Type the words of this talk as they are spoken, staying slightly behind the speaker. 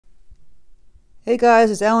Hey guys,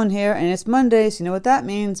 it's Ellen here, and it's Monday, so you know what that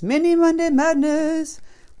means. Mini Monday Madness!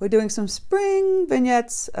 We're doing some spring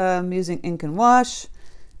vignettes using ink and wash,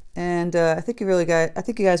 and I think you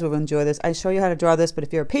guys will enjoy this. I show you how to draw this, but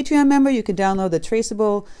if you're a Patreon member, you can download the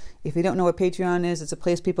Traceable. If you don't know what Patreon is, it's a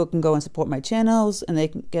place people can go and support my channels, and they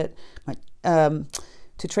can get my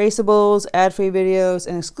to Traceables, ad-free videos,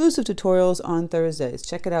 and exclusive tutorials on Thursdays.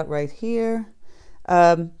 Check it out right here.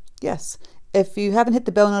 Yes. If you haven't hit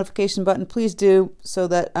the bell notification button, please do, so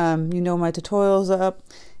that you know my tutorials are up.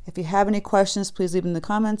 If you have any questions, please leave them in the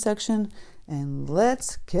comment section. And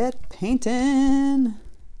let's get painting.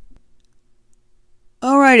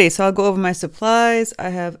 Alrighty, so I'll go over my supplies. I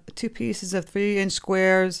have 2 pieces of 3-inch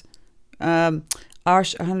squares, Arch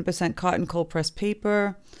 100% cotton cold pressed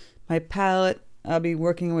paper. My palette, I'll be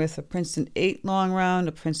working with a Princeton 8 long round,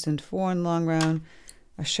 a Princeton 4 long round,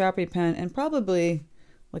 a Sharpie pen, and probably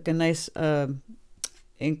like a nice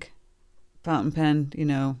ink fountain pen, you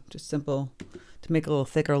know, just simple to make a little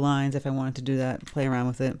thicker lines if I wanted to do that, play around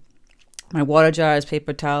with it. My water jars,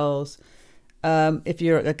 paper towels. If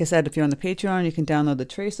you're, like I said, if you're on the Patreon, you can download the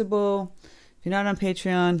Traceable. If you're not on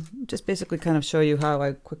Patreon, just basically kind of show you how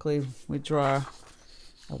I quickly would draw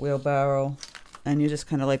a wheelbarrow. And you just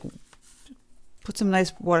kind of like put some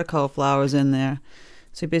nice watercolor flowers in there.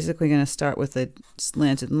 So you're basically going to start with a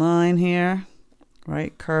slanted line here.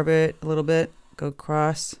 Right, curve it a little bit, go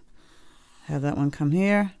across, have that one come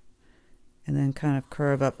here, and then kind of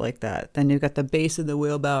curve up like that. Then you've got the base of the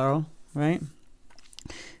wheelbarrow, right?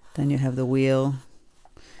 Then you have the wheel,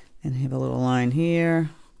 and you have a little line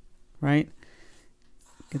here, right?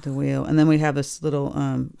 Get the wheel, and then we have this little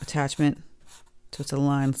attachment, so it's a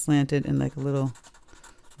line slanted and like a little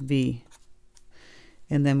V.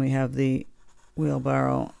 And then we have the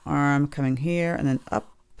wheelbarrow arm coming here, and then up,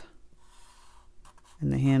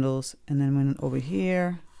 and the handles, and then went over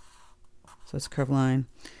here, so it's a curved line,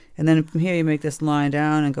 and then from here you make this line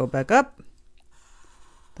down and go back up.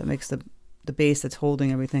 That makes the base that's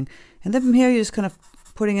holding everything, and then from here you're just kind of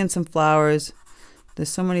putting in some flowers. There's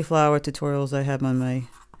so many flower tutorials I have on my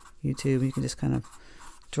YouTube. You can just kind of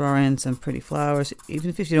draw in some pretty flowers. Even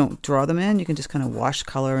if you don't draw them in, you can just kind of wash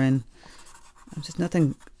color in. Just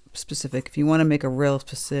nothing specific. If you want to make a real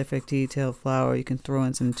specific detailed flower, you can throw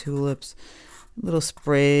in some tulips, little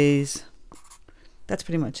sprays. That's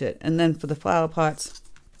pretty much it. And then for the flower pots,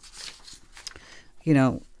 you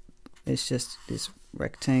know, it's just these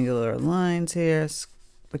rectangular lines here,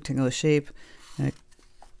 rectangular shape, and it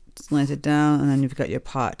slants it down, and then you've got your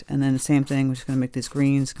pot. And then the same thing, we're just going to make these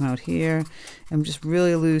greens come out here, and just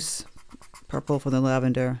really loose purple for the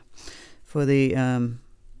lavender. For the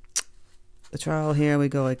trowel here, we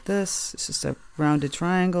go like this. It's just a rounded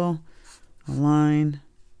triangle, a line.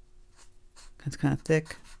 It's kind of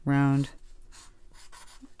thick, round.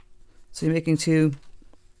 So you're making two,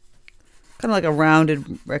 kind of like a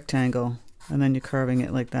rounded rectangle, and then you're curving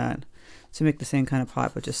it like that. So you make the same kind of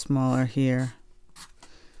pot, but just smaller here.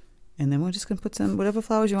 And then we're just going to put some, whatever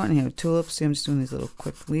flowers you want in here. Tulips, see, I'm just doing these little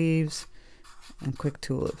quick leaves and quick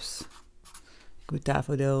tulips. With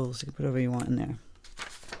daffodils, you can put whatever you want in there.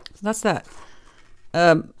 So that's that.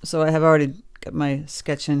 So I have already got my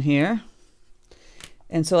sketch in here.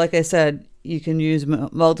 And so like I said, you can use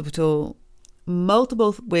multiple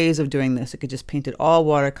ways of doing this. You could just paint it all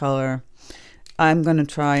watercolor. I'm going to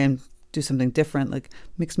try and do something different, like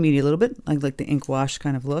mixed media a little bit, like the ink wash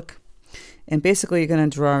kind of look. And basically you're going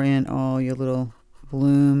to draw in all your little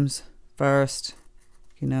blooms first.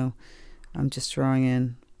 You know, I'm just drawing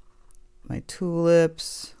in my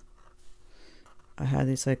tulips. I had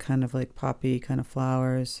these like kind of like poppy kind of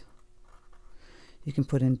flowers. You can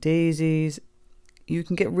put in daisies. You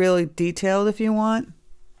can get really detailed if you want.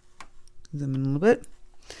 Zoom in a little bit.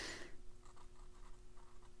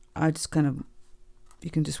 You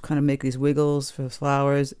can just kind of make these wiggles for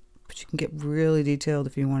flowers, but you can get really detailed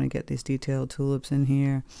if you want to get these detailed tulips in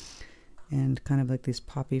here, and kind of like these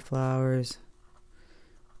poppy flowers,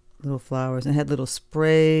 little flowers, and had little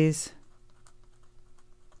sprays.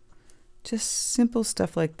 Just simple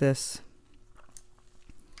stuff like this.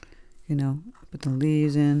 You know, put the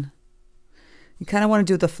leaves in. You kind of want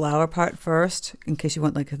to do the flower part first, in case you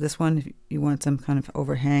want, like this one, if you want some kind of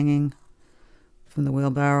overhanging from the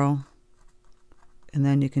wheelbarrow. And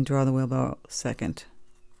then you can draw the wheelbarrow second.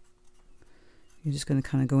 You're just going to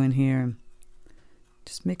kind of go in here and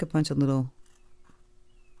just make a bunch of little,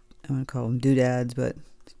 I want to call them doodads, but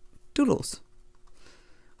doodles.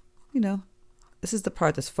 You know, this is the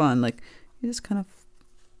part that's fun. Like, you're just kind of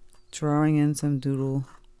drawing in some doodle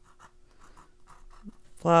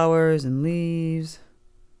flowers and leaves.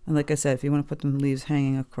 And like I said, if you want to put them leaves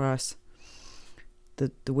hanging across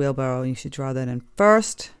the wheelbarrow, you should draw that in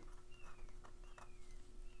first.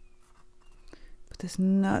 But there's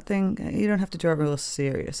nothing, you don't have to draw it real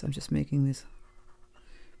serious. I'm just making these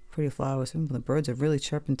pretty flowers. Ooh, the birds are really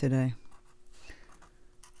chirping today.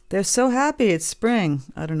 They're so happy it's spring.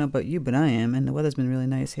 I don't know about you, but I am, and the weather's been really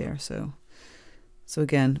nice here. So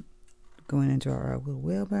again, go in and draw our little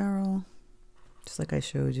wheelbarrow, just like I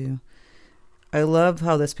showed you. I love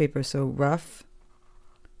how this paper is so rough,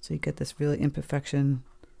 so you get this really imperfection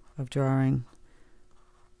of drawing.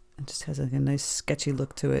 It just has like a nice sketchy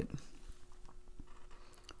look to it.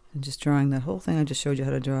 And just drawing that whole thing I just showed you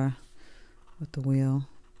how to draw with the wheel.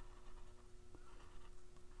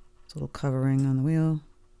 It's a little covering on the wheel.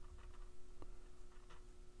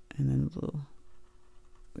 And then a little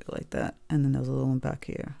wheel like that. And then there's a little one back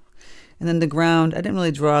here. And then the ground, I didn't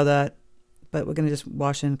really draw that, but we're going to just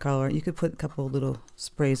wash in color. You could put a couple of little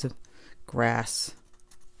sprays of grass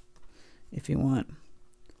if you want.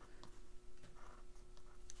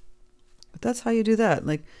 But that's how you do that.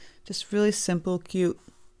 Like, just really simple, cute.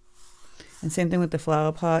 And same thing with the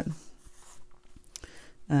flower pot.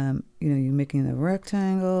 You know, you're making the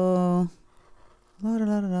rectangle. La da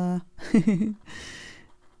da da da.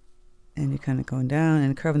 And you're kind of going down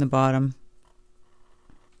and curving the bottom.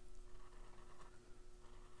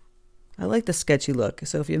 I like the sketchy look.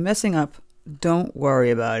 So if you're messing up, don't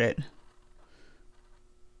worry about it.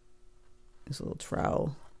 There's a little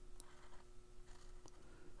trowel.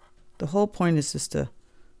 The whole point is just to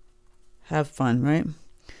have fun, right?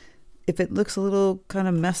 If it looks a little kind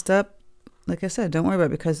of messed up, like I said, don't worry about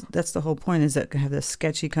it, because that's the whole point, is that it can have this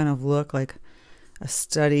sketchy kind of look, like a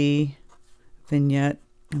study vignette.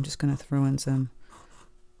 I'm just going to throw in some.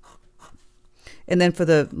 And then for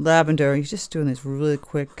the lavender, you're just doing these really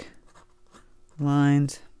quick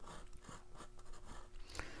lines.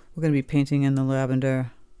 We're going to be painting in the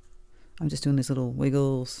lavender. I'm just doing these little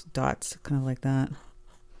wiggles, dots, kind of like that.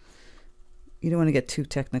 You don't want to get too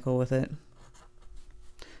technical with it.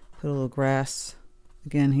 Put a little grass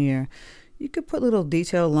again here. You could put little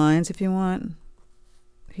detail lines if you want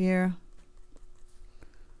here.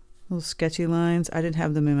 Little sketchy lines. I didn't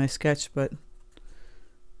have them in my sketch, but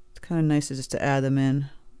it's kind of nice just to add them in.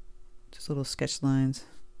 Just little sketch lines.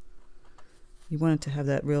 You want it to have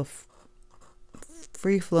that real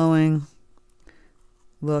free-flowing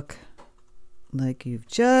look, like you've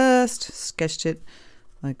just sketched it,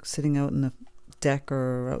 like sitting out in the deck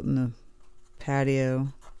or out in the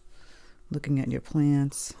patio, looking at your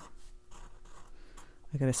plants.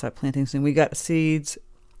 I gotta start planting soon. We got seeds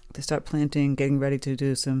to start planting, getting ready to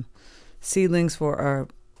do some seedlings for our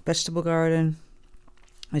vegetable garden.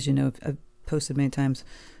 As you know, I've posted many times.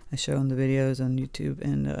 I show in the videos on YouTube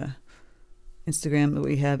and Instagram that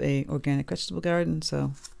we have a organic vegetable garden.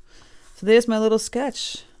 So there's my little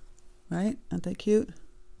sketch, right? Aren't they cute?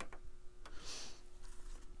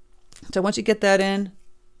 So once you get that in,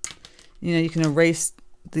 you know, you can erase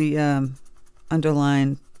the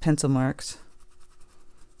underline pencil marks.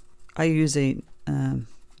 I use a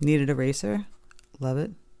kneaded eraser. Love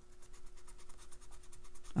it.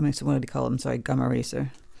 I mean, so what do you call them? Sorry, gum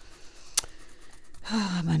eraser.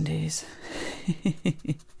 Oh, Mondays.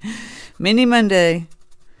 Mini Monday.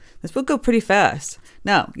 This will go pretty fast.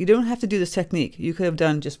 Now, you don't have to do this technique. You could have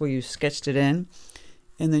done just where you sketched it in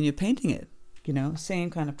and then you're painting it. You know, same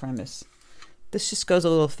kind of premise. This just goes a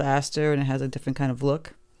little faster and it has a different kind of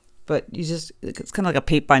look. But you just, it's kind of like a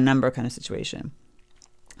paint by number kind of situation.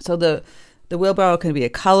 So the wheelbarrow can be a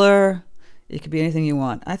color. It could be anything you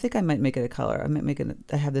want. I think I might make it a color. I might make it,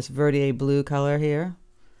 I have this Verdier blue color here.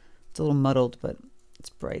 It's a little muddled, but it's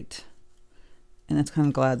bright. And I'm kind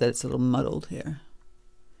of glad that it's a little muddled here.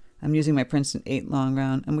 I'm using my Princeton 8 long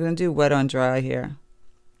round. I'm going to do wet on dry here.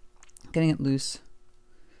 Getting it loose.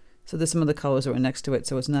 So there's some of the colors that were next to it,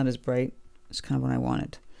 so it's not as bright. It's kind of what I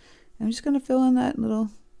wanted. And I'm just going to fill in that little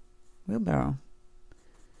wheelbarrow.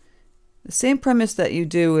 The same premise that you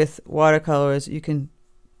do with watercolors, you can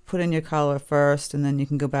put in your color first, and then you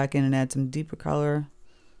can go back in and add some deeper color.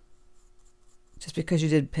 Just because you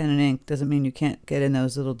did pen and ink doesn't mean you can't get in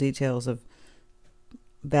those little details of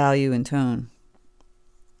value and tone.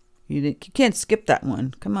 You can't skip that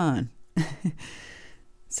one. Come on.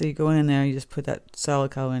 So you go in there, you just put that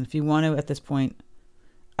solid color in. If you want to at this point,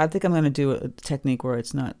 I think I'm going to do a technique where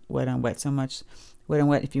it's not wet on wet so much. Wet on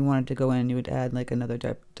wet, if you wanted to go in, you would add like another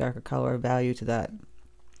darker color value to that.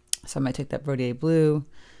 So I might take that Verdier blue.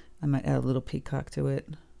 I might add a little peacock to it.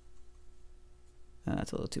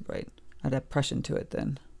 That's a little too bright. I'd add Prussian to it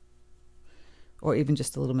then. Or even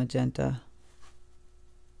just a little magenta.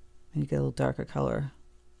 And you get a little darker color.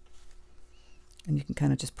 And you can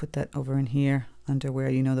kind of just put that over in here under where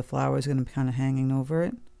you know the flower is going to be kind of hanging over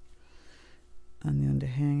it. On the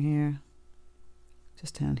underhang here,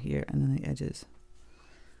 just down here, and then the edges.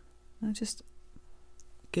 And it just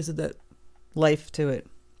gives it that life to it.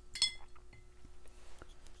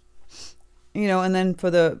 You know, and then for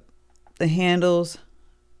the handles,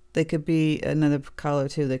 they could be another color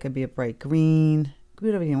too. They could be a bright green,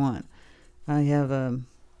 whatever you want. I have a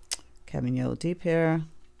cadmium yellow deep here.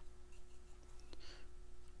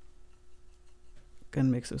 Gonna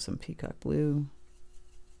mix with some peacock blue.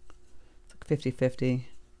 It's like 50-50.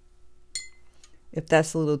 If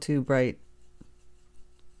that's a little too bright,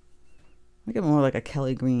 make it more like a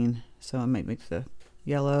Kelly green. So I might mix the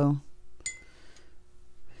yellow.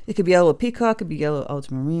 It could be yellow peacock, it could be yellow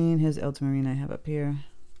ultramarine. Here's the ultramarine I have up here.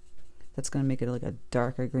 That's gonna make it like a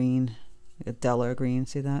darker green, like a duller green,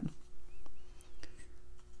 see that?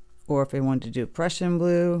 Or if I wanted to do Prussian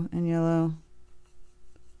blue and yellow,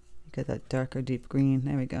 you get that darker deep green.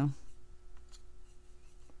 There we go.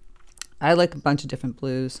 I like a bunch of different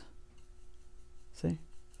blues. See?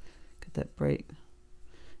 Get that bright.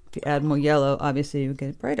 If you add more yellow, obviously you get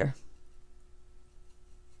it brighter.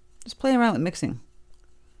 Just playing around with mixing.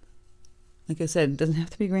 Like I said, it doesn't have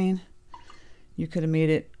to be green. You could have made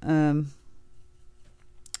it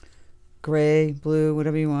gray, blue,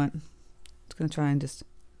 whatever you want. Just gonna try and just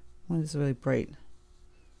one is really bright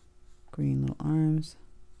green little arms.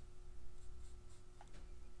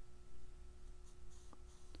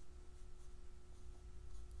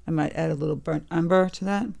 I might add a little burnt umber to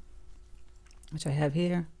that, which I have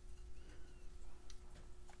here.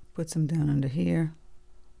 Put some down under here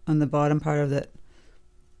on the bottom part of that,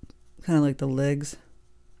 kind of like the legs,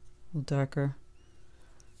 a little darker.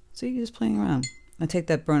 So you're just playing around. I take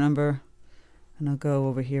that burnt umber and I'll go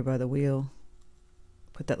over here by the wheel.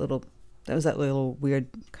 Put that little, that was that little weird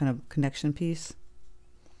kind of connection piece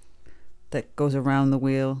that goes around the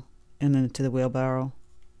wheel and then to the wheelbarrow.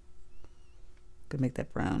 Gonna make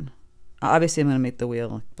that brown. Obviously I'm gonna make the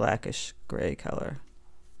wheel blackish gray color.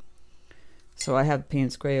 So I have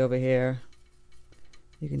Payne's gray over here.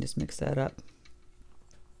 You can just mix that up.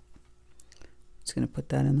 Just gonna put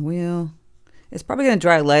that in the wheel. It's probably gonna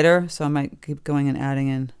dry lighter, so I might keep going and adding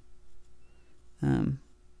in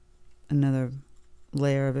another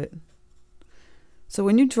layer of it. So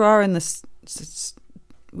when you draw in this,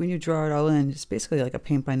 when you draw it all in, it's basically like a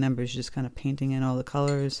paint by numbers. You're just kind of painting in all the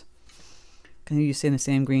colors. Kind of using the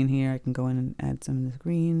same green here. I can go in and add some of this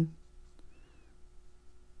green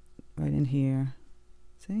right in here.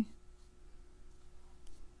 See?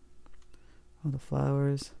 All the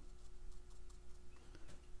flowers.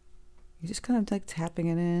 You're just kind of like tapping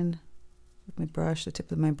it in with my brush, the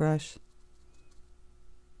tip of my brush.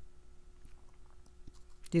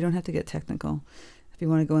 You don't have to get technical. If you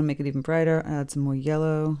want to go and make it even brighter, add some more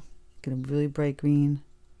yellow, get a really bright green.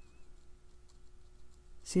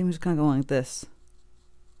 See, I'm just kind of going like this.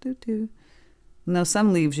 Doo-doo. Now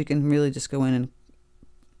some leaves you can really just go in and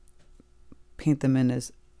paint them in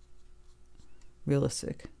as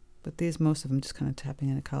realistic. But these, most of them, just kind of tapping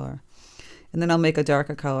in a color. And then I'll make a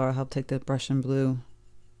darker color. I'll take the Prussian blue,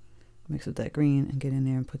 mix with that green, and get in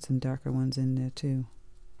there and put some darker ones in there too.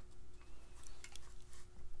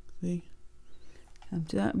 See? I'm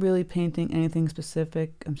not really painting anything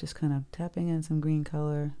specific. I'm just kind of tapping in some green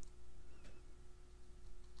color.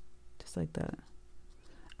 Just like that.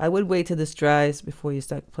 I would wait till this dries before you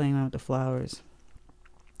start playing around with the flowers,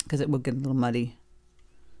 because it will get a little muddy.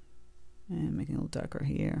 And making it a little darker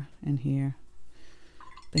here and here.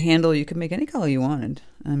 The handle, you can make any color you wanted.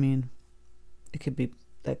 I mean, it could be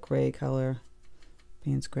that gray color,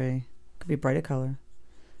 Payne's gray. It could be a brighter color.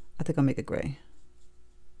 I think I'll make it gray.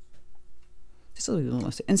 Just a little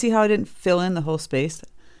more. And see how I didn't fill in the whole space?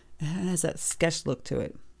 It has that sketch look to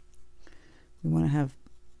it. We want to have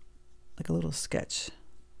like a little sketch.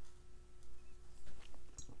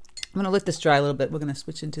 I'm going to let this dry a little bit. We're going to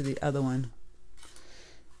switch into the other one.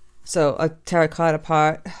 So a terracotta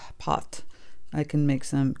pot. I can make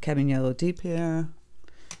some cadmium yellow deep here.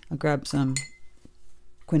 I'll grab some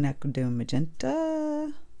quinachradone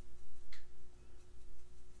magenta.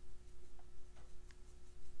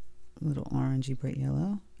 A little orangey bright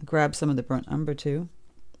yellow. I'll grab some of the burnt umber too.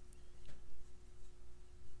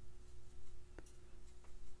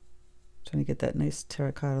 Trying to get that nice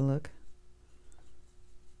terracotta look.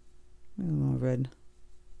 A little more red.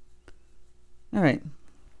 All right.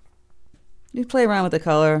 You play around with the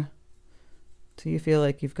color till you feel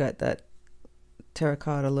like you've got that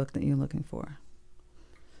terracotta look that you're looking for.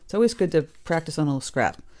 It's always good to practice on a little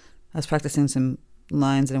scrap. I was practicing some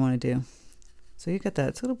lines that I want to do. So you got that.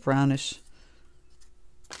 It's a little brownish.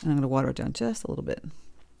 And I'm going to water it down just a little bit.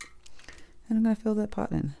 And I'm going to fill that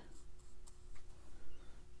pot in.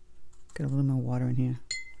 Get a little more water in here.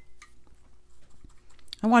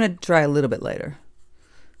 I want it to dry a little bit later,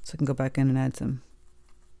 so I can go back in and add some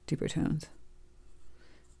deeper tones.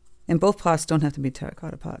 And both pots don't have to be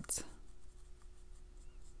terracotta pots.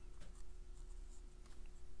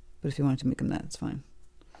 But if you wanted to make them that, it's fine.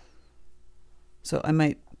 So I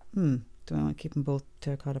might, do I want to keep them both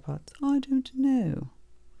terracotta pots? I don't know.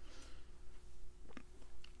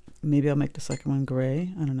 Maybe I'll make the second one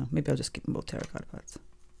gray. I don't know. Maybe I'll just keep them both terracotta pots.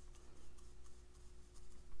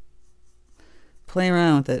 Play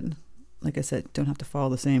around with it. Like I said, don't have to follow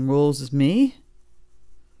the same rules as me.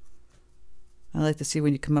 I like to see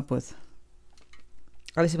what you come up with.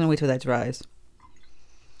 Obviously, I'm going to wait till that dries.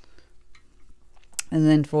 And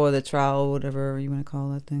then for the trowel, whatever you want to call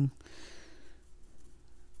that thing.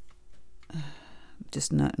 I'm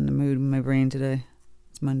just not in the mood with my brain today.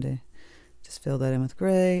 It's Monday. Just fill that in with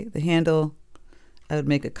gray. The handle, I would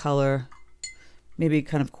make a color. Maybe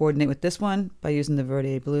kind of coordinate with this one by using the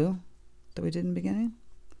Verde blue that we did in the beginning.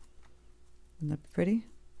 Wouldn't that be pretty?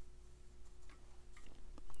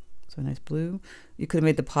 So a nice blue. You could have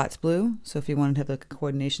made the pots blue. So if you wanted to have like a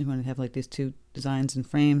coordination, you wanted to have like these two designs and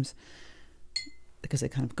frames, because they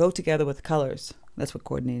kind of go together with the colors. That's what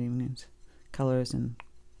coordinating means. Colors and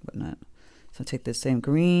whatnot. So take this same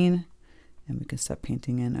green and we can start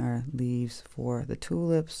painting in our leaves for the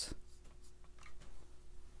tulips.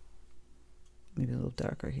 Maybe a little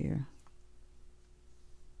darker here.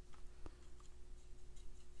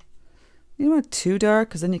 You don't want it too dark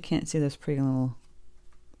because then you can't see those pretty little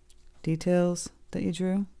details that you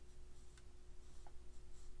drew.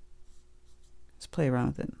 Just play around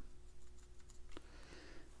with it.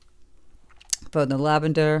 For the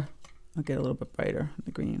lavender, I'll get a little bit brighter,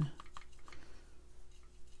 the green.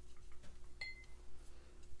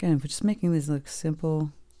 Again, we're just making these look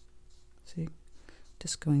simple. See,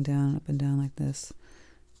 just going down, up and down like this.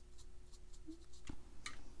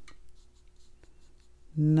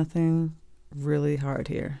 Nothing really hard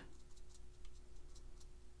here.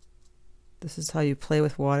 This is how you play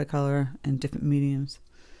with watercolor and different mediums.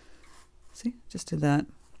 See, just did that.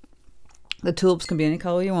 The tulips can be any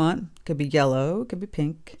color you want. It could be yellow, it could be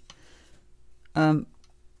pink.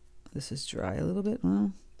 This is dry a little bit.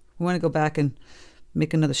 Well, we want to go back and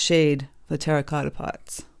make another shade for the terracotta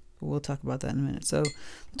pots. But we'll talk about that in a minute. So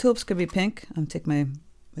the tulips could be pink. I'm going to take my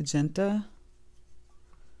magenta.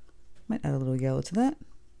 Might add a little yellow to that.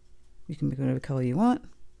 You can make whatever color you want.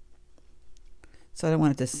 So I don't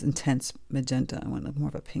want it this intense magenta. I want more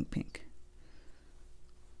of a pink.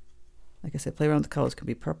 Like I said, play around with the colors. Could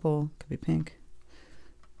be purple, could be pink.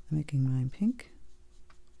 I'm making mine pink.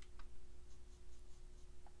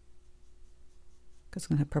 Because I'm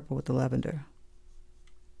going to have purple with the lavender.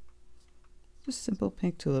 Just simple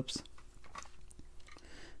pink tulips.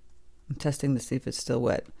 I'm testing to see if it's still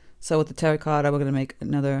wet. So with the terracotta, we're going to make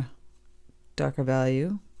another darker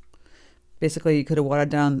value. Basically, you could have watered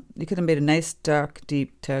down, you could have made a nice dark,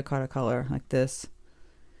 deep terracotta color like this.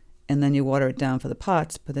 And then you water it down for the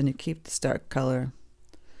pots, but then you keep this dark color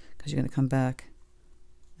because you're going to come back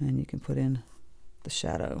and you can put in the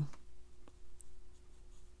shadow.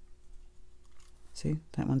 See,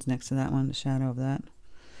 that one's next to that one, the shadow of that.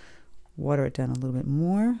 Water it down a little bit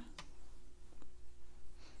more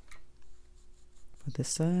for this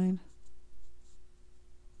side.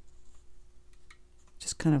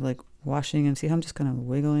 Just kind of like washing, and see how I'm just kind of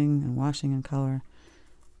wiggling and washing in color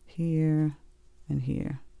here and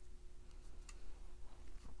here.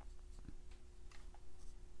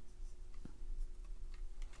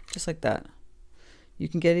 Just like that. You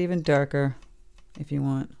can get even darker if you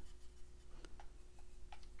want.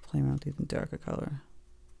 Play around with even darker color.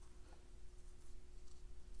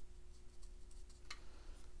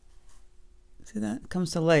 See that? It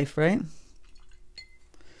comes to life, right?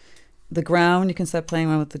 The ground, you can start playing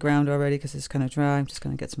around with the ground already because it's kind of dry. I'm just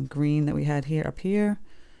going to get some green that we had here up here.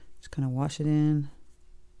 Just kind of wash it in.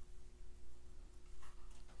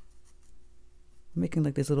 I'm making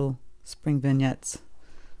like these little spring vignettes.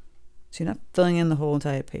 So you're not filling in the whole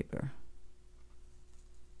entire paper.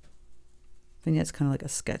 Vignette's kind of like a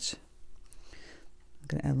sketch. I'm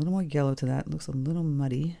going to add a little more yellow to that. It looks a little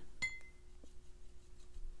muddy.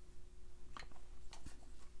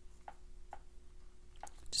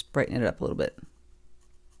 Just brighten it up a little bit.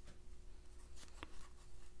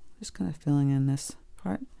 Just kind of filling in this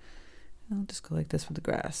part. And I'll just go like this for the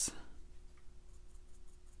grass.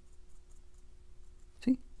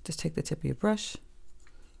 See? Just take the tip of your brush.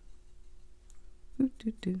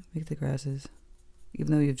 Make the grasses,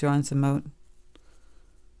 even though you've drawn some out.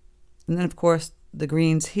 And then of course the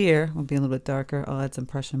greens here will be a little bit darker. I'll add some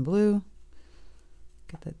Prussian blue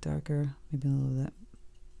Get that darker, maybe a little of that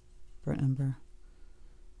burnt umber.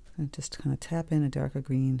 I'm going to just kind of tap in a darker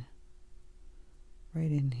green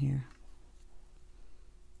right in here.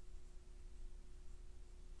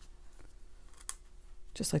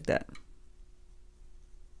 Just like that.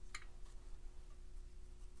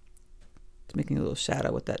 It's making a little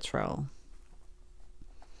shadow with that trowel.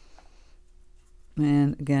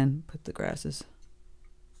 And again, put the grasses.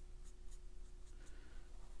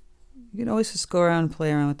 You can always just go around and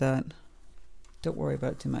play around with that. Don't worry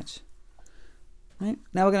about it too much. Right?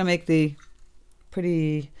 Now we're going to make the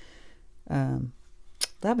pretty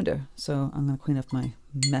lavender. So I'm going to clean up my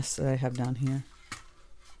mess that I have down here.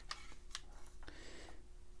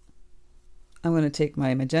 I'm going to take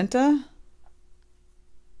my magenta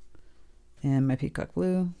and my peacock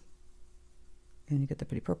blue, and you get the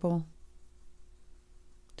pretty purple,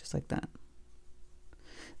 just like that.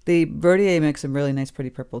 The Verdier makes a really nice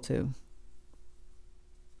pretty purple too.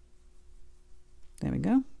 There we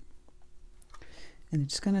go. And you're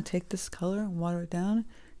just going to take this color and water it down,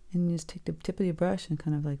 and you just take the tip of your brush and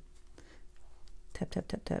kind of like tap, tap,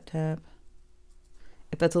 tap, tap, tap.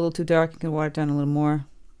 If that's a little too dark, you can water it down a little more.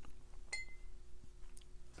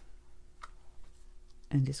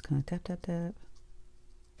 And just kind of tap, tap, tap.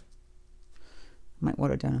 Might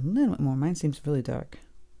water it down a little bit more. Mine seems really dark.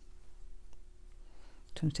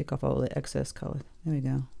 Trying to take off all the excess color. There we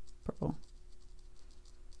go. Purple.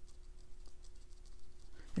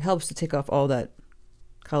 It helps to take off all that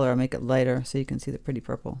color or make it lighter so you can see the pretty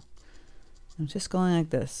purple. I'm just going like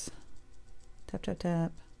this. Tap, tap,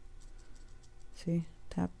 tap. See?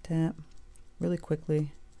 Tap, tap. Really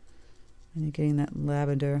quickly. And you're getting that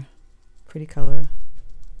lavender pretty color.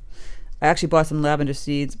 I actually bought some lavender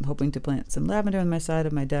seeds. I'm hoping to plant some lavender on my side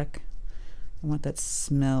of my deck. I want that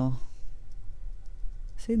smell.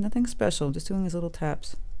 See, nothing special, just doing these little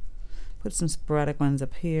taps. Put some sporadic ones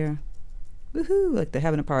up here. Woohoo, like they're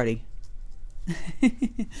having a party.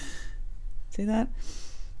 See that?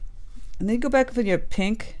 And then you go back with your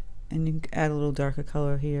pink, and you can add a little darker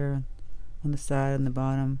color here on the side and the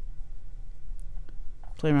bottom.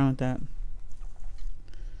 Play around with that.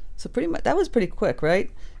 So pretty much, that was pretty quick,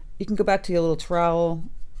 right? You can go back to your little trowel.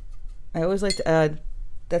 I always like to add,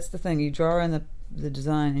 that's the thing, you draw in the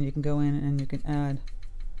design and you can go in and you can add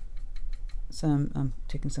some, I'm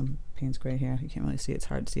taking some Payne's Gray here. You can't really see, it's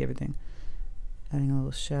hard to see everything. Adding a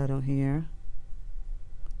little shadow here.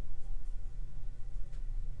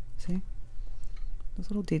 See?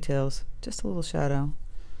 Those little details, just a little shadow.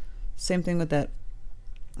 Same thing with that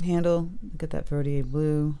handle, get that Verdier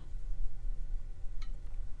blue.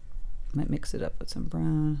 Might mix it up with some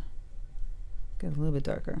brown. Get a little bit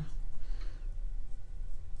darker.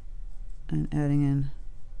 And adding in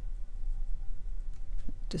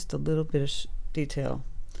just a little bit of detail.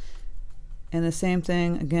 And the same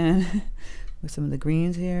thing again with some of the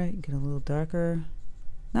greens here. You get a little darker.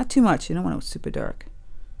 Not too much, you don't want it super dark.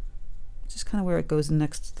 Just kind of where it goes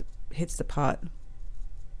next, hits the pot.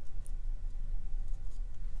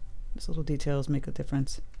 These little details make a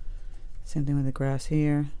difference. Same thing with the grass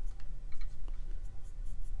here.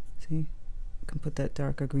 See? You can put that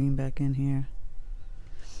darker green back in here.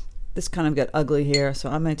 This kind of got ugly here, so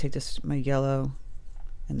I'm going to take this, my yellow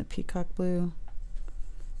and the peacock blue.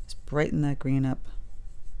 Just brighten that green up.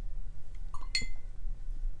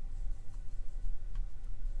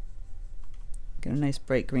 Get a nice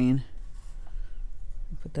bright green.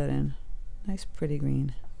 Put that in. Nice pretty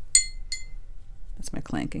green. That's my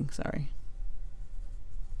clanking, sorry.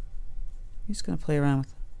 I'm just going to play around with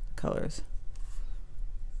the colors.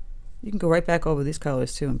 You can go right back over these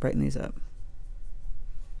colors too and brighten these up.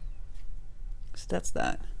 So that's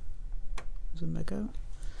that. Zoom back out.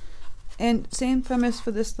 And same premise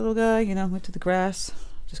for this little guy, you know, went to the grass.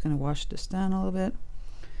 Just going to wash this down a little bit.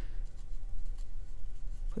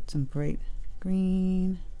 Put some bright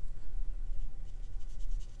green.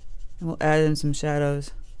 And we'll add in some shadows.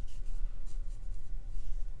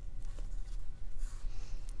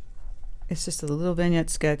 It's just a little vignette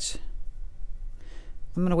sketch.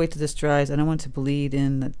 I'm going to wait till this dries. I don't want to bleed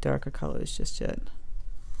in the darker colors just yet.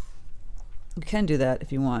 You can do that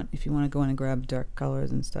if you want. If you want to go in and grab dark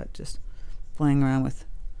colors and start just playing around with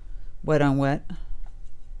wet on wet.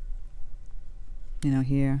 You know,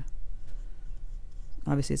 here.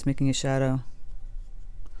 Obviously it's making a shadow.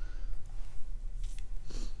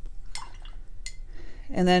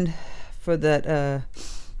 And then for that,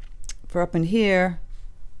 for up in here,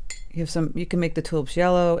 you have some, you can make the tulips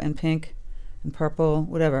yellow and pink and purple,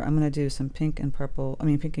 whatever. I'm going to do some pink and purple, I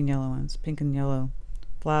mean pink and yellow ones, pink and yellow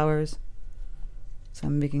flowers. So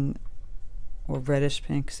I'm making, or reddish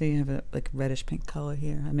pink, see I have a like reddish pink color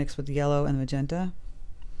here. I mix with the yellow and magenta.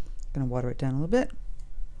 Gonna water it down a little bit.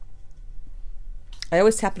 I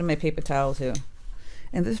always tap it on my paper towel too.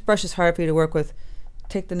 And this brush is hard for you to work with.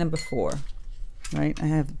 Take the number 4, right? I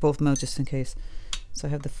have both modes just in case. So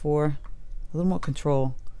I have the 4, a little more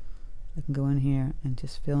control. I can go in here and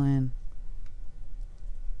just fill in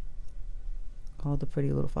all the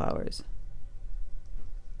pretty little flowers.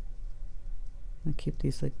 I'm gonna keep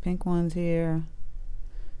these like pink ones here.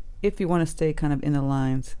 If you want to stay kind of in the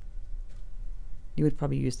lines, you would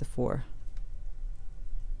probably use the 4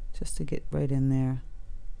 just to get right in there,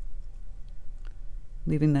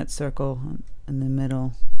 leaving that circle in the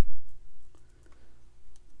middle.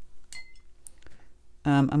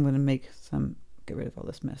 I'm going to make some, get rid of all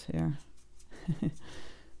this mess here.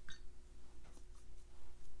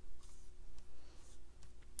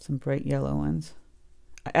 Some bright yellow ones.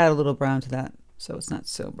 I add a little brown to that so it's not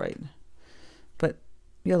so bright, but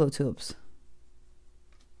yellow tulips.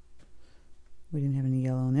 We didn't have any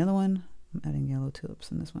yellow in the other one. I'm adding yellow tulips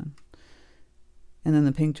in this one. And then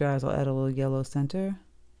the pink jars, I'll add a little yellow center.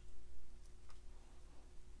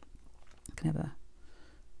 I can have a,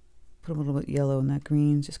 put a little bit yellow in that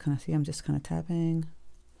green. Just kind of see, I'm just kind of tapping.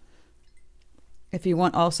 If you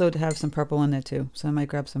want also to have some purple in there too. So I might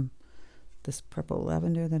grab some, this purple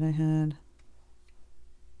lavender that I had.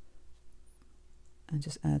 And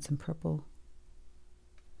just add some purple.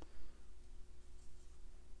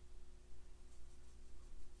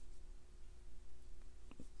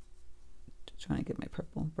 Just trying to get my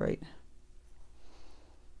purple bright.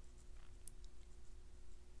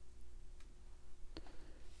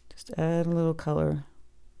 Just add a little color.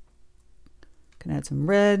 Can add some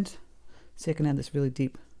red. See, I can add this really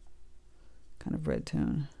deep kind of red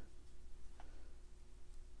tone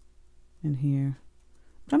in here.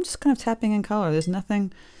 But I'm just kind of tapping in color. There's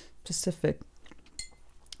nothing specific.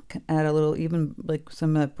 Can add a little, even like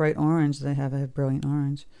some bright orange that I have. I have brilliant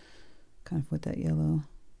orange, kind of with that yellow,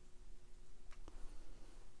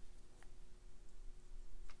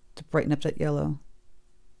 to brighten up that yellow.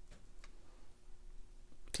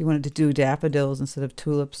 If you wanted to do daffodils instead of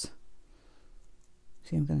tulips,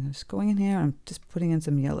 see, I'm just going in here. I'm just putting in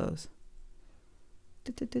some yellows.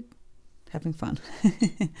 Having fun.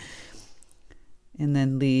 And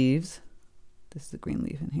then leaves. This is the green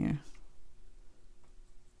leaf in here,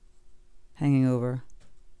 hanging over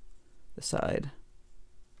the side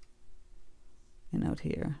and out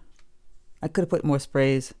here. I could have put more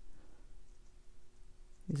sprays.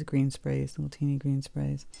 These are green sprays, little teeny green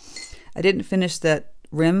sprays. I didn't finish that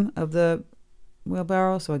rim of the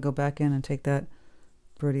wheelbarrow, so I go back in and take that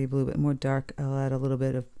birdie blue, but more dark. I'll add a little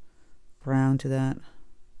bit of brown to that.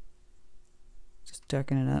 Just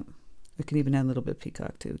darken it up. We can even add a little bit of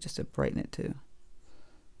peacock too, just to brighten it too.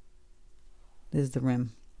 This is the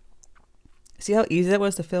rim. See how easy that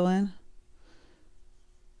was to fill in?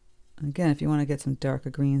 And again, if you want to get some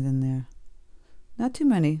darker greens in there. Not too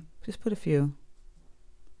many, just put a few.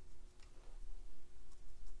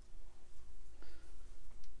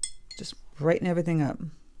 Just brighten everything up.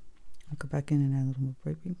 I'll go back in and add a little more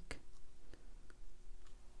bright pink.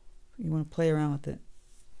 You want to play around with it.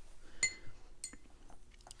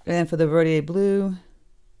 And for the Verdier blue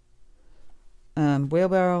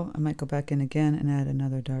wheelbarrow, I might go back in again and add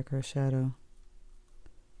another darker shadow.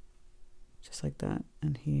 Just like that,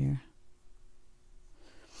 and here.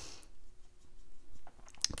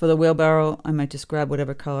 For the wheelbarrow, I might just grab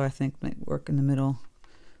whatever color I think might work in the middle.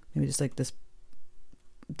 Maybe just like this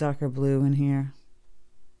darker blue in here.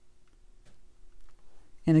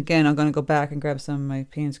 And again, I'm going to go back and grab some of my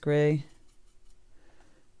Payne's Gray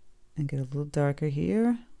and get a little darker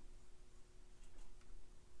here.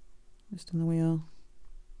 Just in the wheel.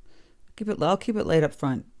 I'll keep it light up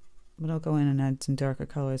front, but I'll go in and add some darker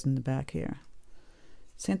colors in the back here.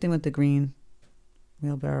 Same thing with the green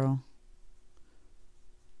wheelbarrow.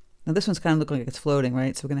 Now this one's kind of looking like it's floating,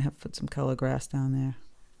 right? So we're going to have to put some color grass down there.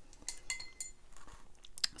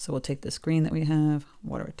 So we'll take this green that we have,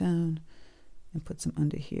 water it down, and put some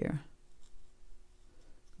under here.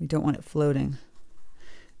 We don't want it floating.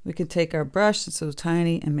 We could take our brush, it's so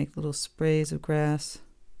tiny, and make little sprays of grass.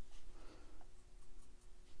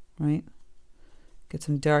 Right? Get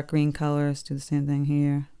some dark green colors, do the same thing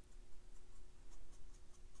here.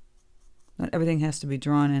 Not everything has to be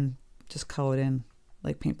drawn in, just color it in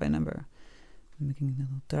like paint by number. I'm making a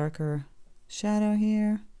little darker shadow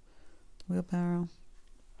here, wheelbarrow.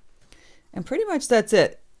 And pretty much that's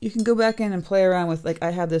it. You can go back in and play around with, like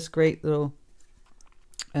I have this great little,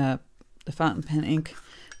 the fountain pen ink,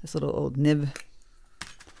 this little old nib.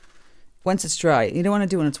 Once it's dry, you don't want to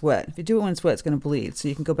do it when it's wet. If you do it when it's wet, it's going to bleed. So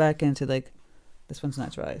you can go back into like, this one's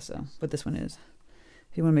not dry, so, but this one is.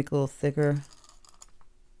 If you want to make it a little thicker,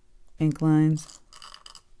 ink lines.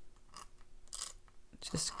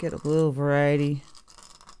 Just get a little variety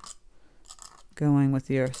going with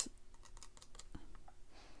your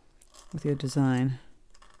design.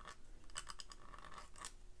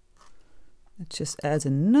 It just adds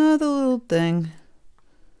another little thing.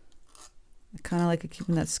 I kind of like it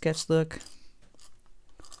keeping that sketch look.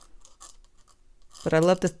 But I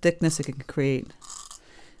love the thickness it can create.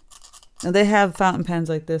 Now they have fountain pens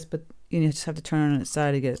like this, but you just have to turn it on its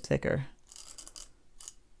side to get it thicker.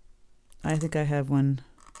 I think I have one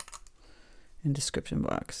in the description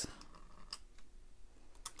box.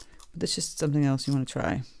 But it's just something else you want to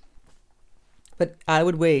try. But I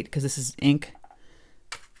would wait, because this is ink.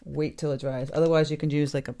 Wait till it dries. Otherwise you can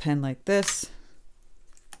use like a pen like this.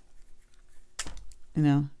 You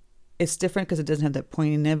know, it's different because it doesn't have that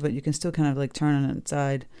pointy nib, but you can still kind of like turn on its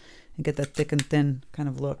side and get that thick and thin kind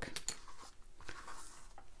of look.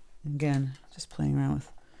 Again, just playing around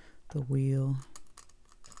with the wheel.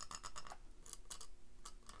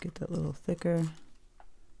 Get that a little thicker.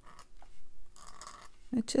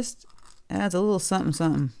 It just adds a little something,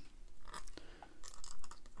 something.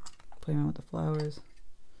 Play around with the flowers.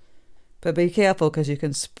 But be careful because you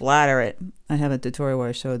can splatter it. I have a tutorial where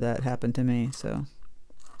I showed that happened to me, so.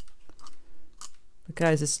 But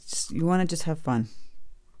guys, it's just, you want to just have fun.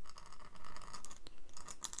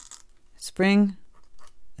 Spring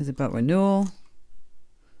is about renewal.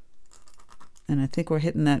 And I think we're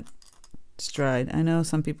hitting that stride. I know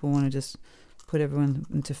some people want to just put everyone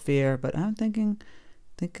into fear, but I'm thinking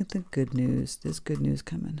of the good news. There's good news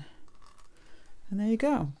coming. And there you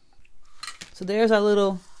go. So there's our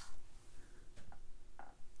little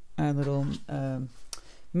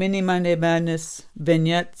mini Monday Madness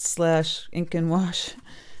vignette / ink and wash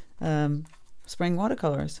spring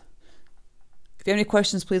watercolors. If you have any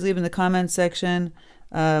questions, please leave in the comments section.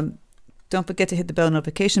 Don't forget to hit the bell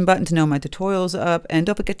notification button to know my tutorials are up. And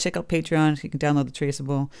don't forget to check out Patreon so you can download the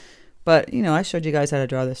traceable. But, you know, I showed you guys how to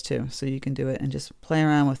draw this too. So you can do it and just play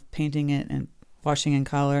around with painting it and washing in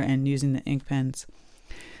color and using the ink pens.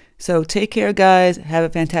 So take care, guys. Have a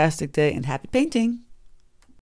fantastic day and happy painting.